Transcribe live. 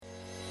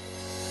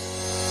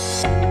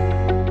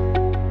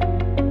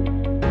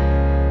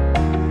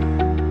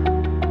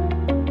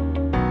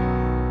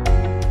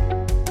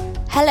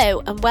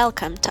Hello and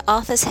welcome to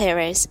Arthur's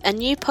Heroes, a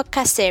new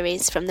podcast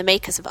series from the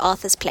makers of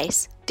Arthur's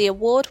Place, the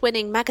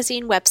award-winning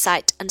magazine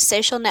website and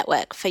social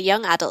network for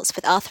young adults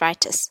with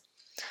arthritis.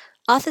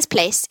 Arthur's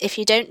Place, if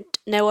you don't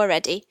know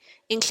already,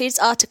 includes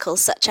articles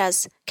such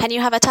as "Can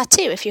you have a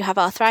tattoo if you have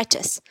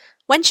arthritis?"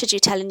 "When should you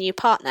tell a new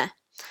partner?"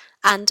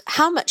 and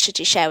 "How much should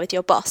you share with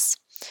your boss?"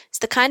 It's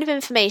the kind of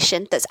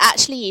information that's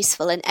actually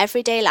useful in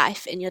everyday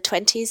life in your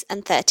 20s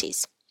and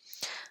 30s.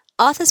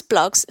 Arthur's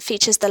Blogs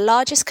features the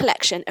largest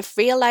collection of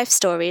real-life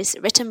stories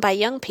written by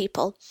young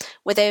people,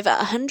 with over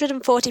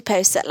 140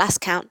 posts at last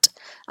count,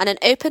 and an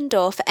open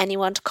door for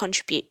anyone to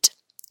contribute.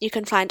 You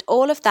can find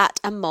all of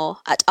that and more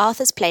at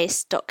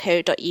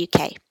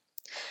arthursplace.co.uk.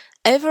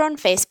 Over on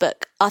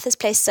Facebook, Arthur's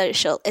Place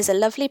Social is a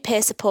lovely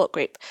peer support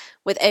group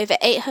with over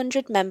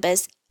 800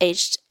 members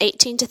aged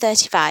 18 to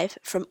 35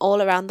 from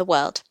all around the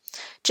world.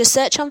 Just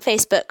search on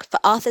Facebook for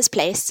Arthur's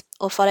Place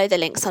or follow the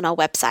links on our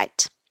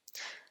website.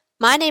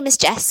 My name is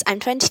Jess, I'm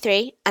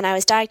 23 and I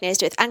was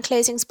diagnosed with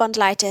ankylosing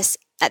spondylitis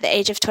at the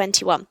age of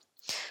 21.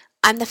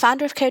 I'm the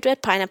founder of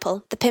Codeword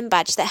Pineapple, the pin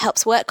badge that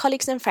helps work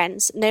colleagues and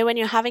friends know when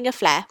you're having a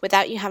flare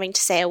without you having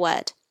to say a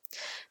word.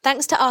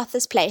 Thanks to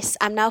Arthur's Place,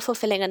 I'm now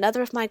fulfilling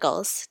another of my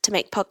goals, to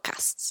make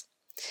podcasts.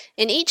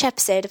 In each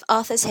episode of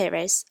Arthur's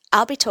Heroes,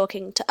 I'll be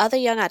talking to other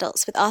young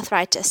adults with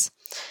arthritis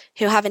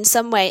who have in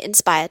some way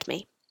inspired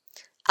me.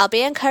 I'll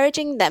be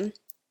encouraging them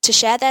to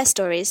share their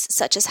stories,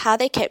 such as how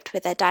they coped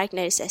with their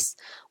diagnosis,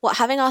 what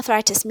having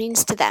arthritis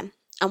means to them,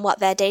 and what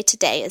their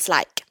day-to-day is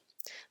like.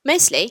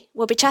 Mostly,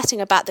 we'll be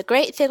chatting about the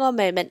great thing or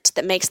moment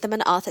that makes them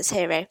an Arthur's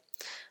hero,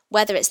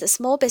 whether it's the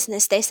small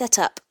business they set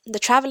up, the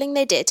travelling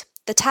they did,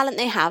 the talent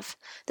they have,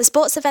 the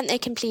sports event they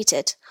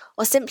completed,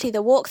 or simply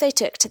the walk they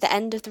took to the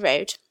end of the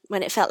road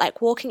when it felt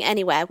like walking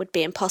anywhere would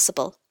be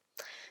impossible.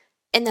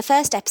 In the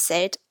first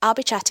episode, I'll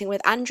be chatting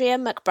with Andrea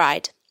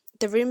McBride,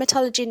 the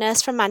rheumatology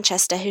nurse from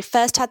Manchester who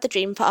first had the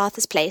dream for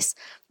Arthur's Place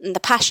and the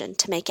passion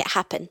to make it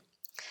happen.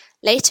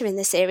 Later in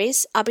the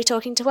series, I'll be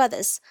talking to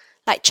others,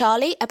 like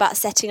Charlie about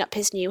setting up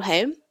his new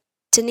home,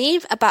 to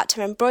Neve about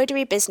her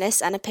embroidery business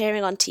and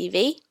appearing on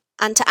TV,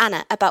 and to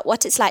Anna about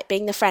what it's like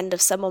being the friend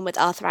of someone with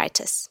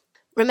arthritis.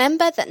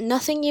 Remember that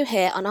nothing you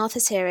hear on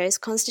Arthur's Heroes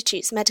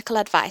constitutes medical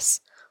advice.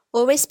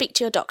 Always speak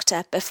to your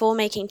doctor before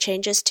making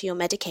changes to your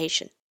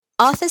medication.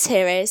 Arthur's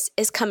Heroes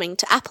is coming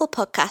to Apple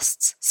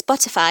Podcasts,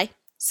 Spotify,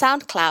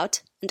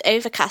 SoundCloud, and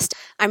Overcast.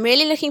 I'm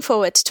really looking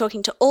forward to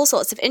talking to all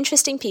sorts of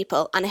interesting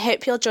people, and I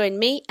hope you'll join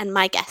me and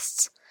my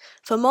guests.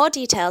 For more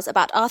details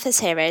about Arthur's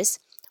Heroes,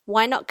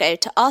 why not go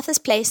to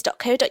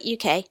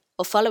arthursplace.co.uk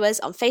or follow us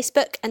on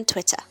Facebook and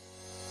Twitter.